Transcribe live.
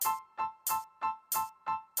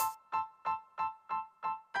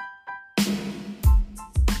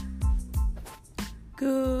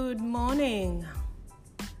morning.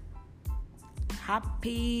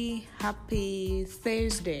 Happy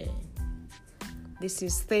Thursday. This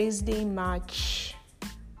is Thursday, March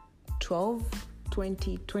 12,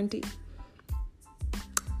 2020.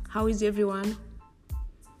 How is everyone?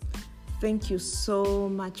 Thank you so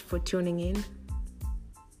much for tuning in.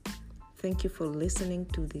 Thank you for listening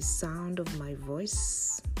to the sound of my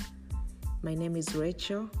voice. My name is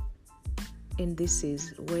Rachel, and this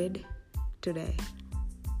is Word Today.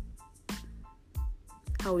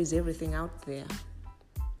 How is everything out there?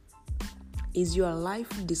 Is your life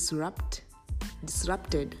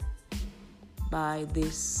disrupted by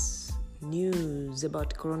this news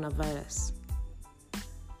about coronavirus?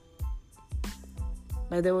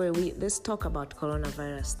 By the way, let's talk about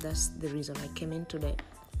coronavirus. That's the reason I came in today.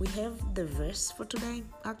 We have the verse for today,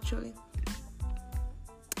 actually.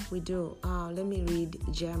 We do. Let me read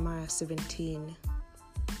Jeremiah 17.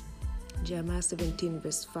 Jeremiah 17,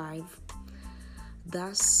 verse 5.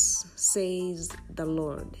 Thus says the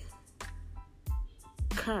Lord,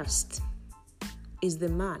 cursed is the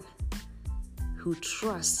man who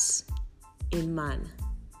trusts in man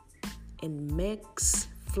and makes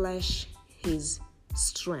flesh his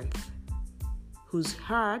strength, whose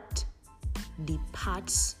heart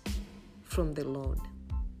departs from the Lord.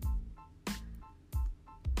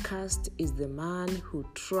 Cursed is the man who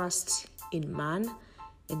trusts in man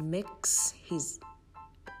and makes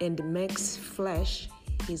flesh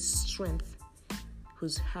his strength,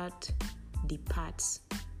 whose heart departs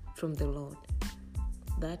from the Lord.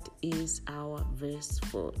 That is our verse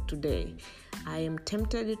for today. I am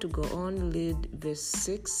tempted to go on, read verse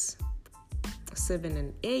 6, 7,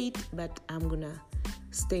 and 8, but I'm going to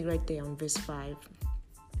stay right there on verse 5.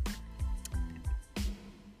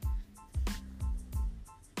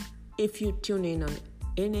 If you tune in on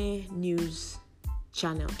any news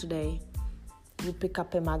channel today, you pick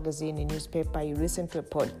up a magazine, a newspaper, you listen to a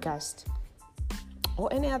podcast,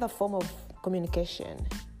 or any other form of communication,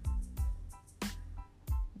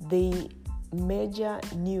 the major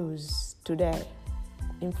news today,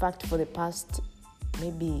 in fact, for the past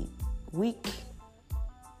maybe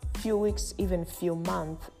few weeks, even few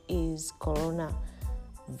months, is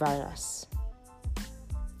coronavirus.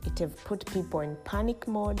 It have put people in panic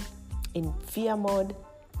mode, in fear mode.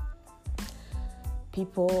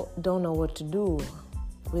 People don't know what to do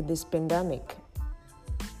with this pandemic.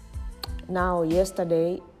 Now,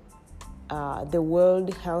 yesterday, the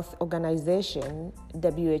World Health Organization,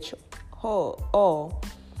 WHO,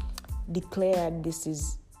 declared this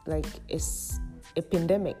is like a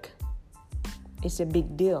pandemic. It's a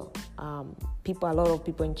big deal. A lot of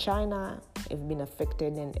people in China have been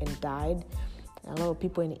affected and died. A lot of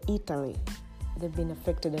people in Italy, they've been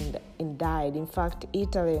affected and died. In fact,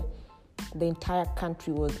 Italy, the entire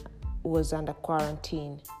country was under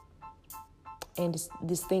quarantine. And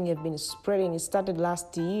this thing has been spreading. It started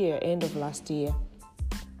last year, end of last year.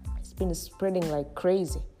 It's been spreading like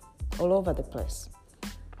crazy all over the place.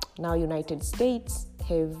 Now, United States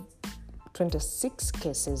have 26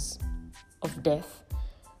 cases of death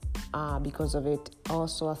because of it.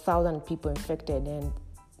 Also, 1,000 people infected. And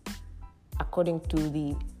according to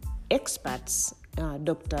the experts,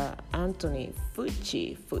 Dr. Anthony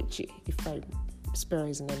Fauci, if I spell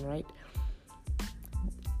his name right,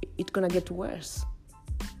 it's going to get worse.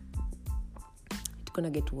 It's going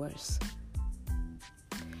to get worse.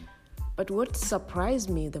 But what surprised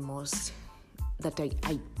me the most, that I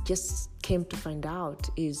just came to find out,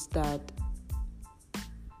 is that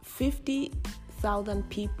 50,000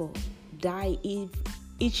 people die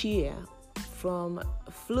each year from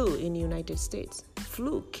flu in the United States.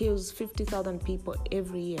 Flu kills 50,000 people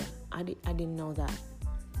every year. I didn't know that.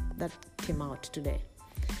 That came out today.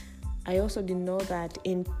 I also didn't know that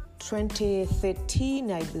in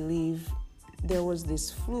 2013, I believe, there was this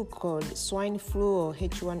flu called swine flu or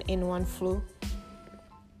H1N1 flu.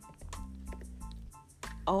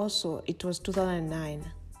 Also, it was 2009.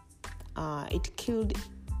 It killed,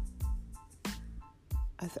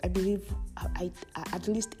 I believe, at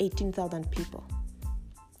least 18,000 people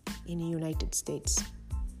in the United States.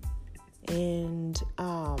 And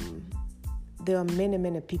there are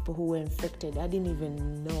many people who were infected. I didn't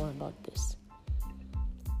even know about this.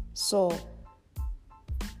 So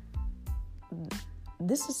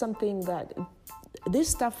this is something that, this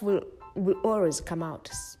stuff will always come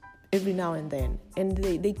out every now and then. And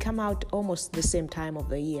they come out almost the same time of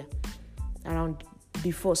the year, around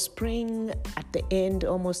before spring, at the end,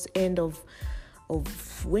 almost end of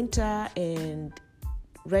winter, and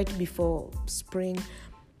right before spring,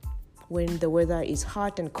 when the weather is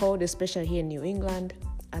hot and cold, especially here in New England.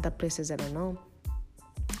 Other places, I don't know.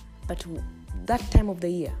 But that time of the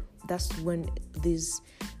year, that's when this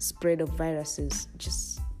spread of viruses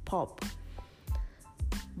just pop.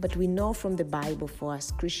 But we know from the Bible, for us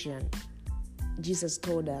Christian, Jesus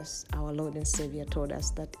told us, our Lord and Savior told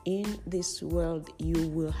us, that in this world you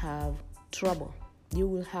will have trouble. You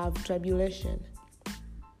will have tribulation.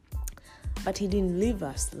 But he didn't leave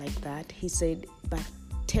us like that. He said, but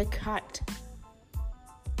take heart.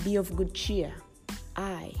 Be of good cheer.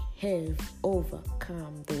 I have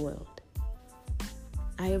overcome the world.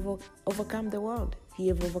 I have overcome the world. He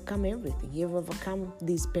have overcome everything. He have overcome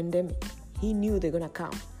this pandemic. He knew they're going to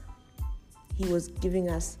come. He was giving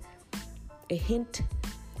us a hint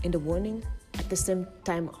and a warning, at the same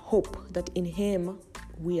time hope that in him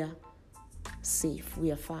we are safe,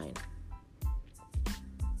 we are fine.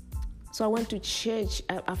 So I went to church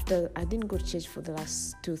after. I didn't go to church for the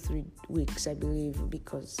last 2-3 weeks, I believe,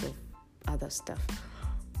 because of other stuff.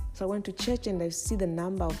 So I went to church and I see the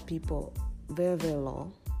number of people very, very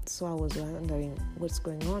low. So I was wondering what's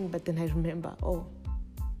going on. But then I remember,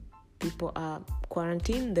 people are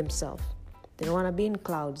quarantining themselves. They don't want to be in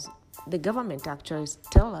crowds. The government actually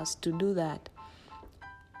tell us to do that,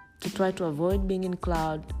 to try to avoid being in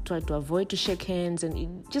crowd, try to avoid to shake hands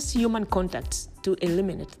and just human contacts, to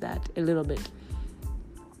eliminate that a little bit.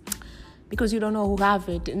 Because you don't know who have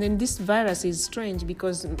it. And then this virus is strange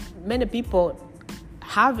because many people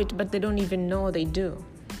have it, but they don't even know they do.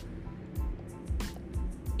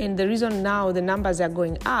 And the reason now the numbers are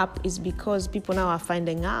going up is because people now are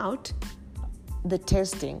finding out the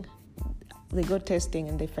testing. They go testing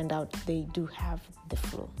and they find out they do have the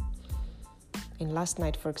flu. And last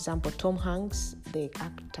night, for example, Tom Hanks, the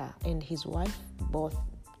actor, and his wife both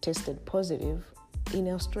tested positive in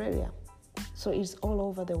Australia. So it's all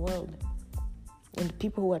over the world. And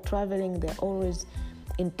people who are traveling, they're always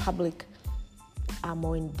in public, are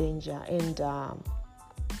more in danger. And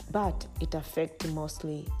but it affects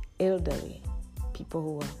mostly elderly, people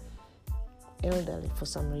who are elderly for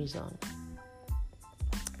some reason.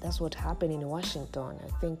 That's what happened in Washington.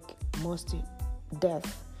 I think most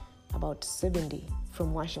death, about 70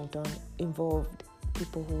 from Washington, involved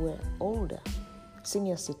people who were older,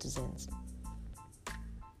 senior citizens.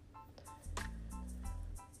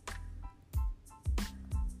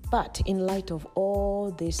 But in light of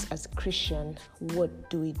all this as Christian, what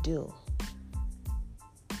do we do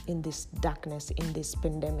in this darkness, in this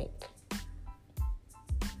pandemic?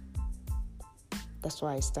 That's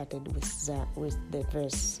why I started with the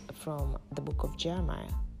verse from the book of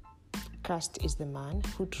Jeremiah. Cursed is the man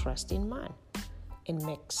who trusts in man and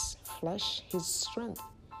makes flesh his strength,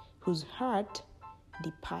 whose heart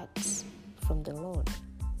departs from the Lord.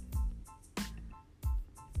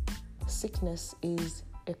 Sickness is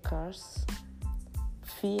a curse.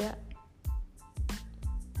 Fear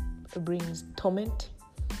brings torment.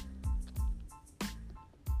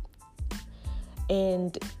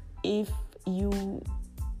 And if you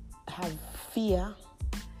have fear,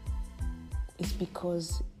 it's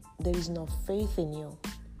because there is no faith in you,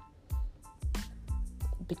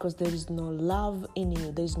 because there is no love in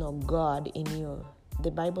you, there is no God in you.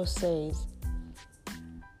 The Bible says,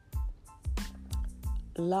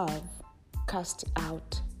 love casts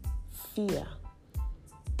out fear.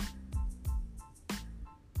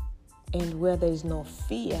 And where there is no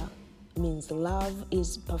fear means love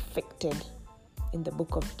is perfected in the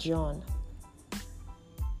book of John.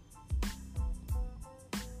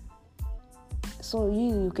 So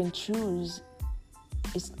you can choose.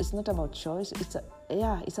 It's not about choice.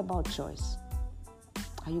 It's about choice.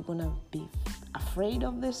 Are you gonna be afraid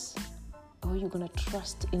of this, or are you gonna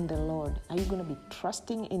trust in the Lord? Are you gonna be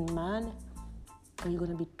trusting in man, or are you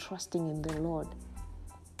gonna be trusting in the Lord?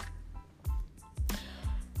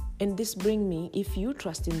 And this brings me, if you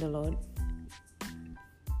trust in the Lord,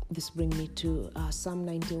 this brings me to Psalm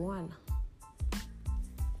 91.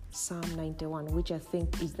 Psalm 91, which I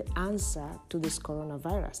think is the answer to this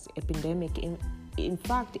coronavirus epidemic. In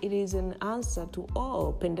fact, it is an answer to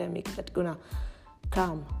all pandemics that's gonna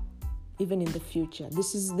come, even in the future.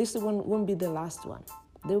 This one won't be the last one.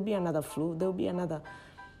 There will be another flu. There will be another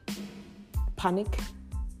panic,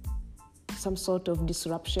 some sort of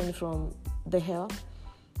disruption from the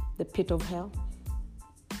pit of hell.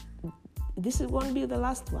 This won't be the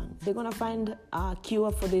last one. They're going to find a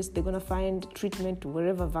cure for this. They're going to find treatment,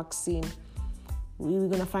 wherever vaccine. We're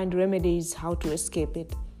going to find remedies how to escape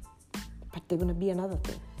it. But there's going to be another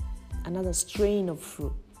thing, another strain of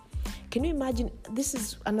flu. Can you imagine? This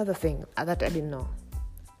is another thing that I didn't know.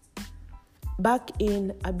 Back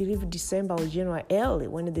in, I believe, December or January early,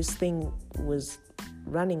 when this thing was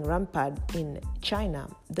running rampant in China,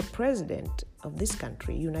 the president of this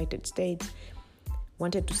country, United States,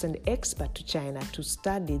 wanted to send experts to China to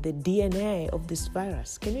study the DNA of this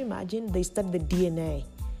virus. Can you imagine? They study the DNA.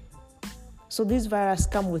 So these viruses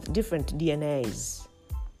come with different DNAs.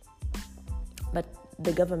 But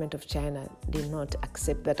the government of China did not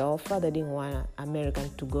accept that offer. They didn't want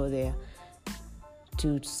Americans to go there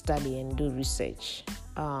to study and do research.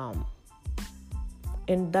 And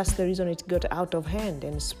that's the reason it got out of hand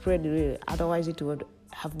and spread really. Otherwise, it would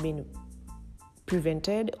have been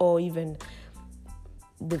prevented, or even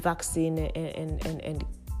the vaccine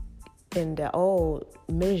and all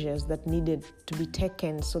measures that needed to be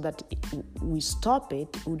taken so that we stop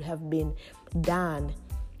it would have been done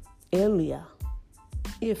earlier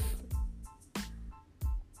if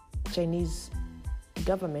Chinese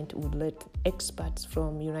government would let experts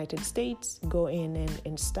from United States go in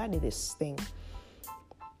and study this thing.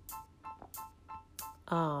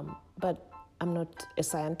 But I'm not a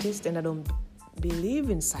scientist, and I don't believe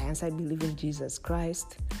in science. I believe in Jesus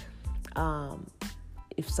Christ.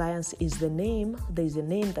 If science is the name, there is a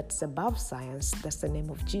name that's above science. That's the name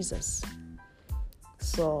of Jesus.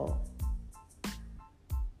 So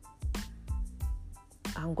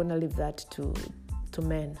I'm going to leave that to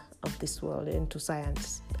men of this world and to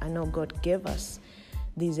science. I know God gave us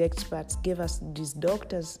these experts, gave us these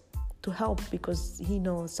doctors to help, because He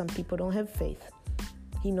knows some people don't have faith.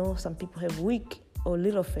 He knows some people have weak or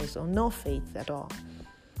little faith or no faith at all.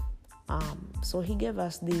 So He gave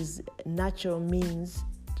us these natural means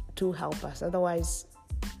to help us. Otherwise,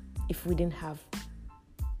 if we didn't have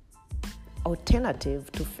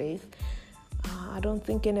alternative to faith, I don't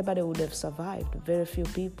think anybody would have survived. Very few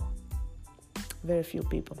people.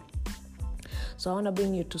 So I want to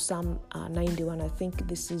bring you to Psalm 91. I think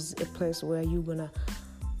this is a place where you're going to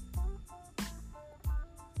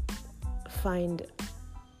find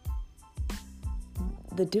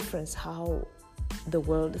the difference, how the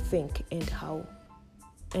world think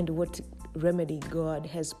and what remedy God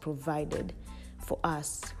has provided for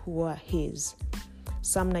us who are His.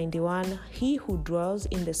 Psalm 91, He who dwells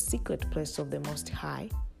in the secret place of the Most High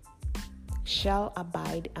shall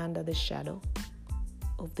abide under the shadow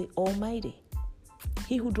of the Almighty.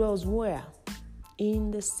 He who dwells where?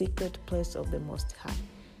 In the secret place of the Most High.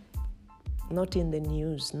 Not in the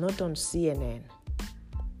news, not on CNN,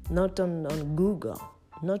 not on Google,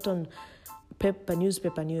 not on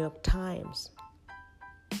newspaper, New York Times,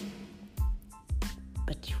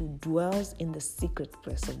 but who dwells in the secret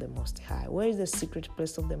place of the Most High. Where is the secret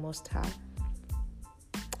place of the Most High?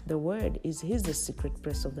 The Word is the secret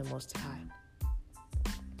place of the Most High.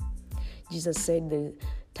 Jesus said the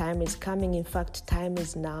time is coming, in fact, time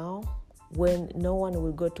is now, when no one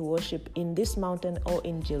will go to worship in this mountain or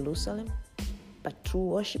in Jerusalem, but true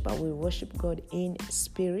worshiper will worship God in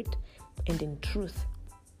spirit and in truth.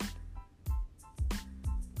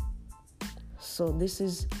 So this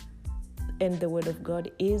is, and the Word of God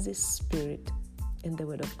is spirit, and the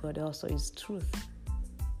Word of God also is truth.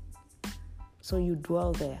 So you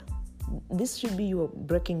dwell there. This should be your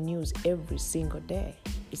breaking news every single day.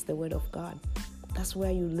 It's the Word of God. That's where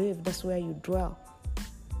you live. That's where you dwell.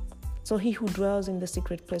 So he who dwells in the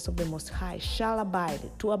secret place of the Most High shall abide.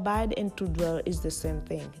 To abide and to dwell is the same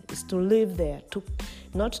thing. It's to live there,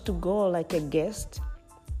 not to go like a guest,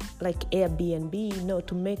 like Airbnb. No,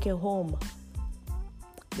 to make a home.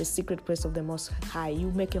 The secret place of the Most High. You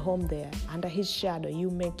make a home there. Under His shadow, you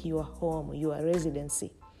make your home, your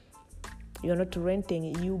residency. You are not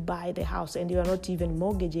renting. You buy the house, and you are not even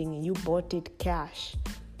mortgaging. You bought it cash,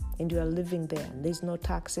 and you are living there. There's no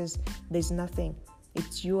taxes. There's nothing.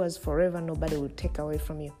 It's yours forever. Nobody will take away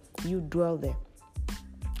from you. You dwell there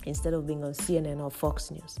instead of being on CNN or Fox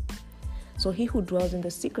News. So he who dwells in the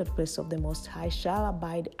secret place of the Most High shall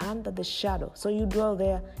abide under the shadow. So you dwell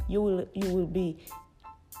there. You will be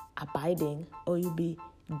abiding, or you'll be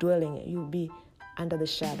dwelling. You'll be under the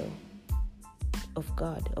shadow of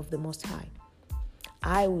God, of the Most High.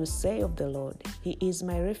 I will say of the Lord, He is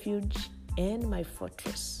my refuge and my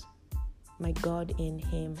fortress. My God, in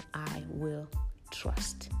Him I will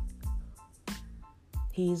trust.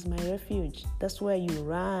 He is my refuge. That's where you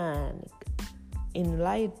run in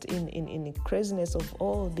light, in the craziness of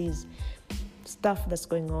all these stuff that's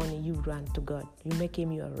going on. You run to God. You make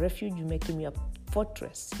Him your refuge. You make Him your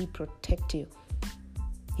fortress. He protects you.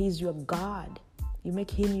 He is your God. You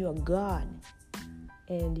make Him your God,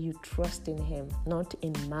 and you trust in Him, not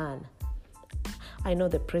in man. I know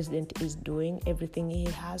the president is doing everything he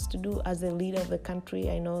has to do as the leader of the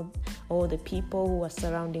country. I know all the people who are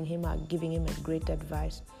surrounding him are giving him a great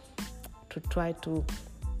advice to try to,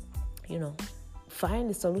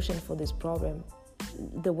 find a solution for this problem.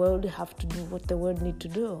 The world have to do what the world need to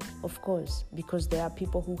do, of course, because there are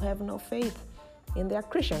people who have no faith. And there are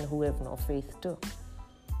Christians who have no faith too.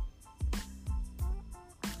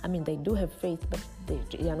 I mean, they do have faith, but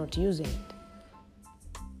they are not using it.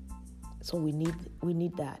 So we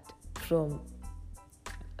need that from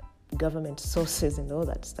government sources and all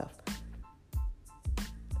that stuff.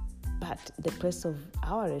 But the place of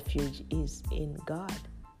our refuge is in God.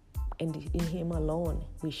 And in Him alone,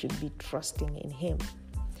 we should be trusting in Him.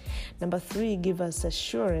 Number 3, give us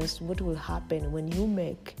assurance what will happen when you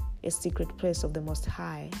make a secret place of the Most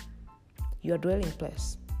High your dwelling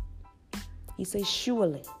place. He says,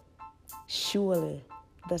 surely,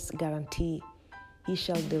 that's guarantee. He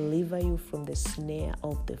shall deliver you from the snare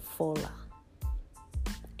of the faller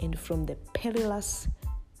and from the perilous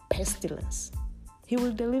pestilence. He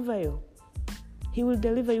will deliver you. He will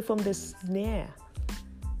deliver you from the snare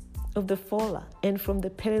of the faller and from the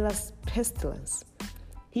perilous pestilence.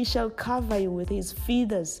 He shall cover you with His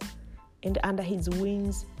feathers, and under His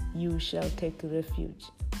wings you shall take refuge.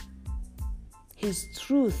 His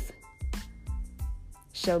truth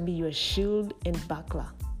shall be your shield and buckler.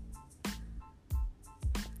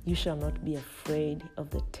 You shall not be afraid of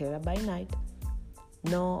the terror by night,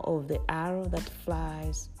 nor of the arrow that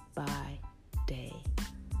flies by day,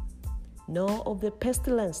 nor of the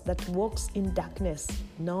pestilence that walks in darkness,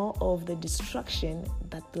 nor of the destruction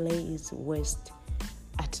that lays waste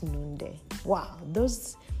at noonday. Wow,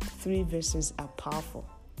 those 3 verses are powerful.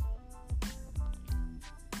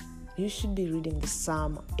 You should be reading the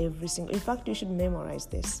Psalm every single. In fact, you should memorize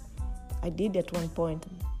this. I did at one point,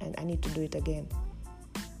 and I need to do it again.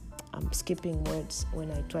 I'm skipping words when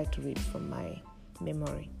I try to read from my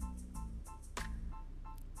memory.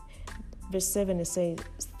 Verse 7, it says,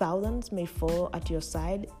 thousands may fall at your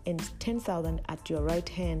side and 10,000 at your right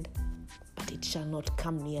hand, but it shall not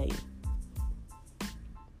come near you.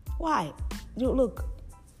 Why? Look,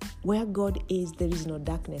 where God is, there is no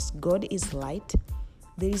darkness. God is light.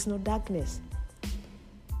 There is no darkness.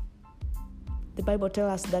 The Bible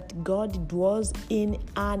tells us that God dwells in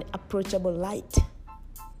unapproachable light.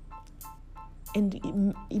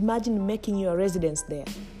 And imagine making your residence there.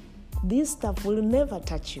 This stuff will never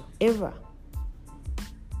touch you, ever.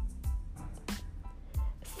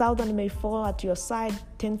 1,000 may fall at your side,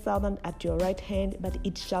 10,000 at your right hand, but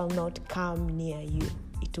it shall not come near you.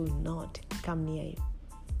 It will not come near you.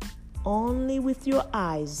 Only with your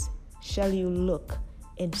eyes shall you look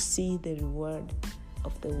and see the reward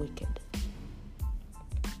of the wicked.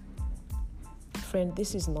 Friend,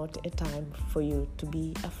 this is not a time for you to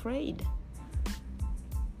be afraid.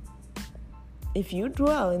 If you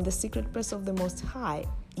dwell in the secret place of the Most High,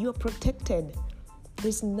 you are protected.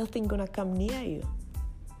 There's nothing going to come near you.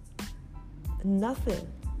 Nothing.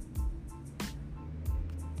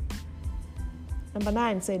 Number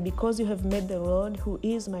 9 said, because you have made the Lord, who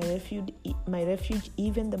is my refuge,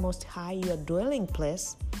 even the Most High, your dwelling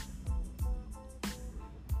place.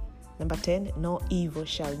 Number 10, no evil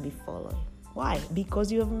shall befall you. Why?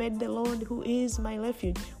 Because you have made the Lord, who is my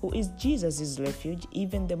refuge, who is Jesus' refuge,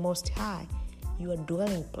 even the Most High, your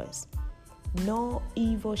dwelling place. No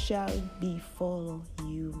evil shall befall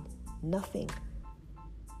you. Nothing.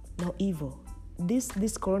 No evil. This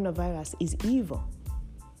coronavirus is evil.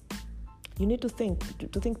 You need to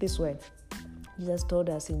think this way. Jesus told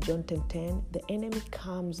us in John 10:10, the enemy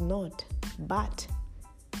comes not, but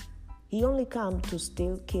he only comes to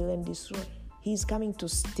steal, kill, and destroy. He's coming to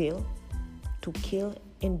steal, to kill,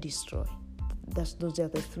 and destroy. Those are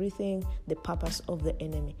the 3 things, the purpose of the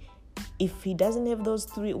enemy. If he doesn't have those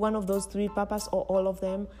 3, one of those 3 purposes or all of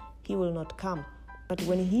them, he will not come. But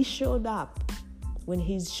when he's showing up,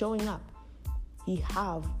 he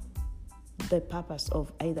have the purpose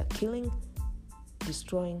of either killing,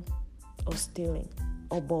 destroying, or stealing,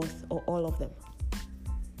 or both, or all of them.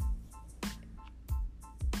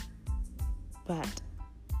 But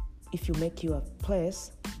if you make your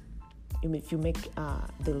place, if you make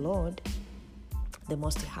the Lord, the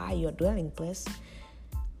Most High, your dwelling place,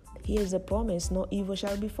 here's a promise: no evil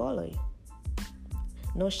shall befall you,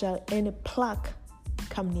 nor shall any plague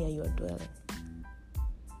come near your dwelling.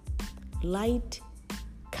 Light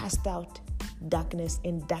cast out darkness,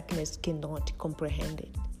 and darkness cannot comprehend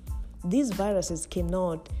it. These viruses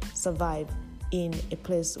cannot survive in a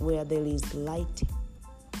place where there is light.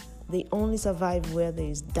 They only survive where there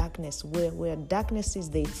is darkness. Where darkness is,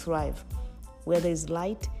 they thrive. Where there is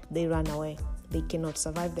light, they run away. They cannot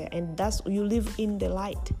survive there. And that's, you live in the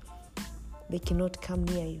light. They cannot come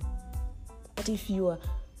near you. But if you are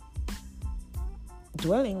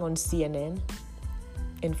dwelling on CNN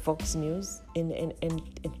and Fox News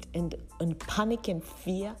and panic and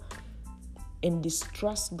fear and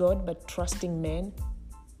distrust God but trusting men,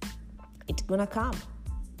 it's gonna come.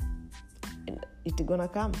 it's gonna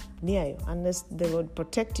come near you unless the Lord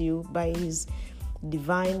protect you by his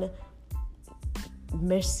divine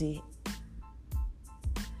mercy,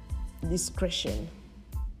 discretion.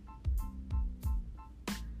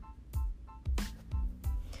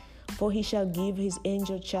 For he shall give his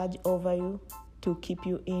angel charge over you to keep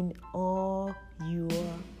you in all your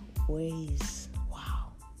ways.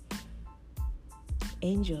 Wow.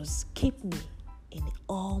 Angels keep me in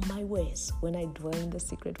all my ways when I dwell in the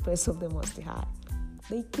secret place of the Most High.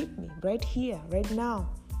 They keep me right here, right now.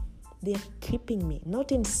 They are keeping me,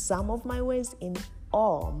 not in some of my ways, in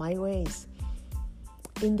all my ways.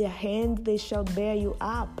 In their hand they shall bear you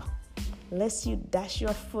up, lest you dash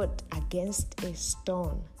your foot against a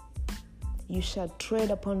stone. You shall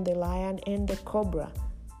tread upon the lion and the cobra,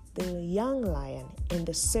 the young lion and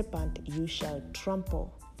the serpent you shall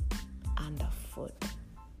trample underfoot.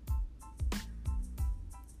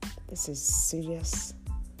 This is serious,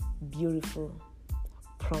 beautiful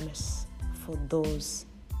promise for those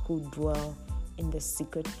who dwell in the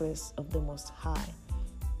secret place of the Most High.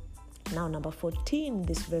 Now, number 14,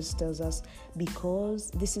 this verse tells us,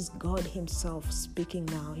 because this is God himself speaking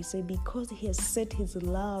now. He said, because he has set his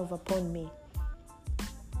love upon me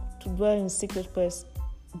to dwell in secret place,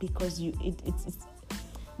 because it's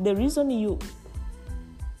the reason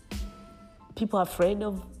people are afraid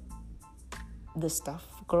of the stuff,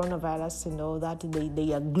 coronavirus and all that,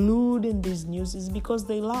 they are glued in these news, is because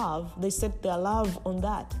they set their love on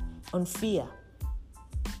that, on fear.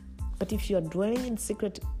 But if you are dwelling in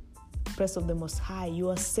secret place of the Most High, you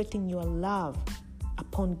are setting your love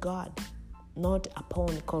upon God, not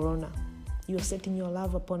upon corona. You are setting your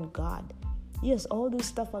love upon God. Yes, all this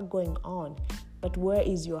stuff are going on, but where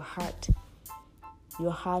is your heart?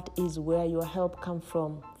 Your heart is where your help comes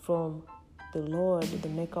from the Lord, the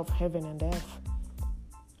maker of heaven and earth.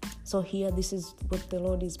 So here, this is what the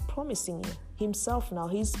Lord is promising you himself now.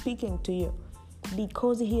 He's speaking to you.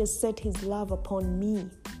 Because he has set his love upon me,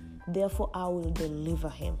 therefore I will deliver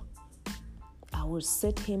him. I will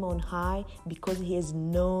set him on high because he has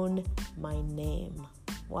known my name.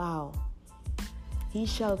 Wow. He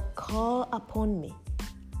shall call upon me,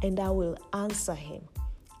 and I will answer him.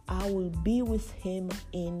 I will be with him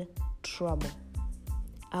in trouble.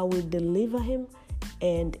 I will deliver him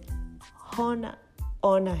and honor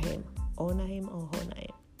him. Honor him or honor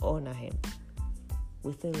him? Honor him.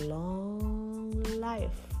 With a long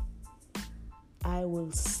life, I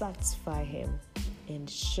will satisfy him and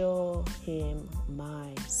show him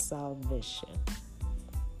my salvation.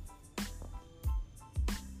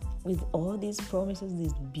 With all these promises,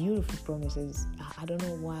 these beautiful promises, I don't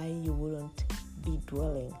know why you wouldn't be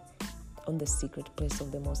dwelling on the secret place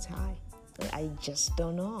of the Most High. I just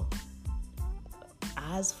don't know.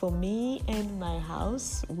 As for me and my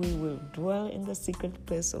house, we will dwell in the secret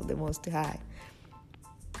place of the Most High.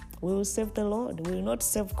 We will serve the Lord. We will not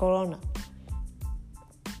serve Corona.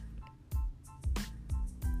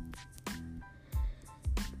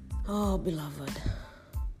 Oh, beloved,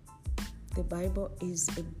 the Bible is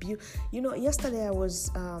a beauty. Yesterday I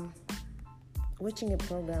was watching a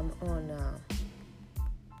program on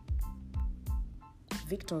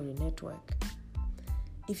Victory Network.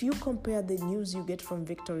 If you compare the news you get from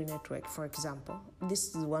Victory Network, for example,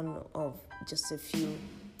 this is one of just a few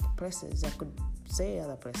places. I could say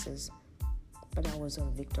other places, but I was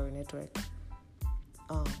on Victory Network.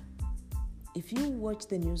 If you watch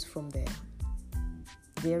the news from there,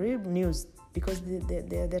 they're real news because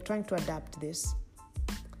they're trying to adapt this,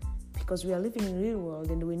 because we are living in the real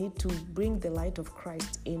world and we need to bring the light of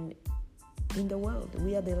Christ in the world.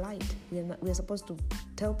 We are the light. We are supposed to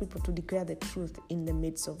tell people to declare the truth in the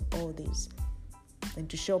midst of all this, and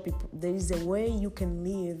to show people there is a way you can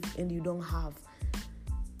live and you don't have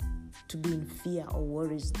to be in fear or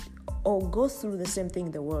worries or go through the same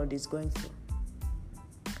thing the world is going through.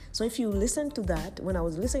 So if you listen to that, when I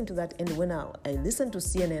was listening to that, and when I listened to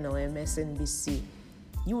CNN or MSNBC,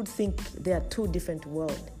 you would think they are two different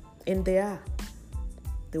worlds. And they are.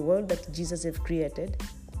 The world that Jesus has created,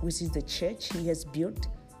 which is the church he has built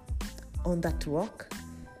on that rock,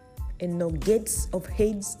 and no gates of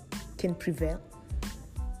Hades can prevail.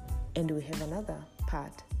 And we have another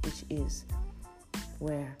part, which is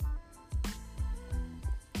where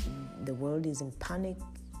the world is in panic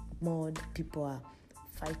mode. People are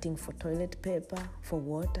fighting for toilet paper, for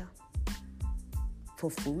water,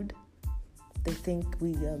 for food. They think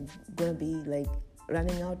we are going to be like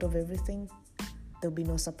running out of everything. There'll be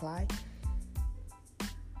no supply.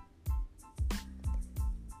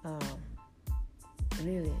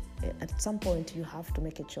 Really, at some point you have to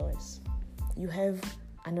make a choice. You have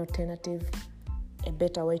an alternative, a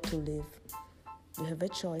better way to live. You have a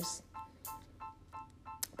choice.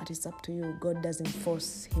 But it's up to you. God doesn't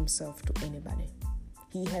force himself to anybody.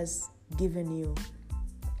 He has given you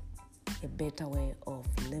a better way of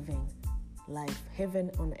living life. Heaven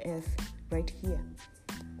on earth right here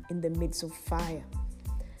in the midst of fire.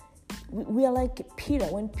 We are like Peter.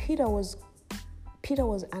 When Peter was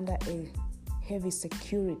under a heavy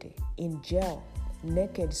security in jail,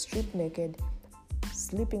 naked, stripped naked,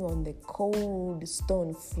 sleeping on the cold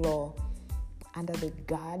stone floor under the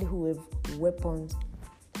guard who have weapons.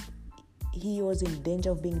 He was in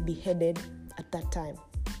danger of being beheaded at that time.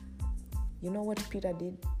 You know what Peter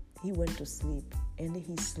did? He went to sleep and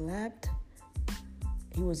he slept.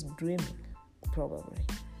 He was dreaming, probably.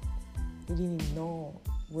 He didn't know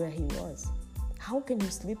where he was. How can you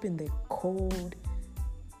sleep in the cold,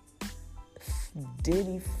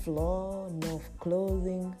 dirty floor, no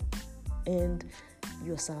clothing, and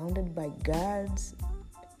you're surrounded by guards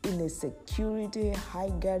in a security,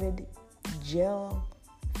 high-guarded jail,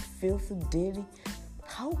 filthy, dirty?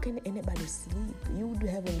 How can anybody sleep? You would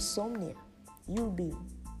have insomnia. You'll be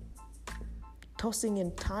tossing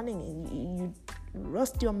and turning, and you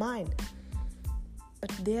lost your mind.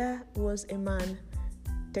 But there was a man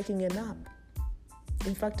taking a nap.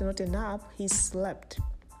 In fact, not a nap, he slept.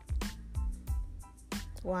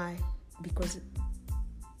 Why? Because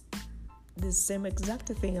the same exact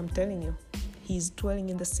thing I'm telling you. He's dwelling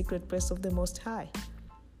in the secret place of the Most High.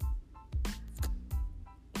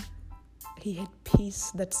 He had peace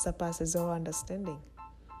that surpasses all understanding.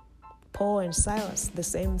 Paul and Silas, the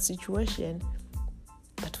same situation,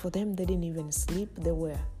 but for them, they didn't even sleep. They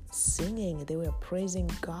were singing. They were praising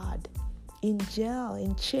God in jail,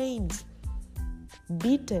 in chains,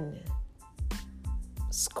 beaten,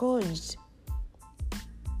 scourged.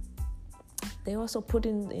 They also put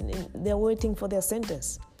they're waiting for their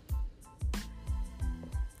sentence.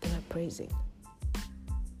 They were praising.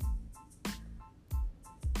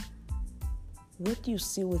 What you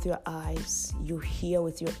see with your eyes, you hear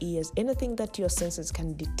with your ears, anything that your senses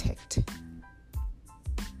can detect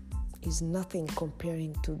is nothing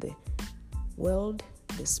comparing to the world,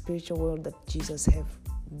 the spiritual world that Jesus have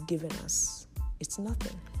given us. It's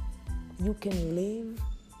nothing. You can live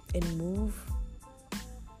and move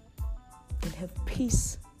and have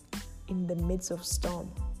peace in the midst of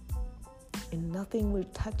storm, and nothing will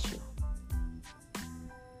touch you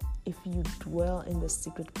if you dwell in the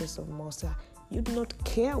secret place of Most High. You do not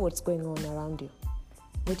care what's going on around you.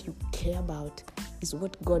 What you care about is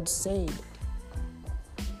what God said.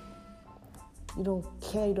 You don't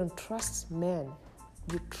care, you don't trust man.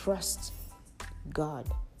 You trust God,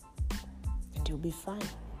 and you'll be fine.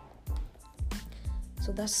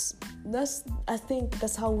 So I think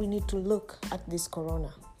that's how we need to look at this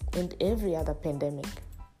corona and every other pandemic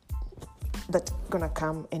that's gonna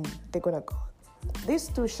come and they're gonna go. These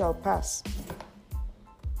too shall pass.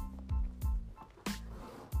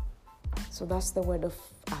 So that's the word of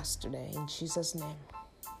us today. In Jesus' name,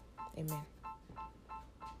 amen.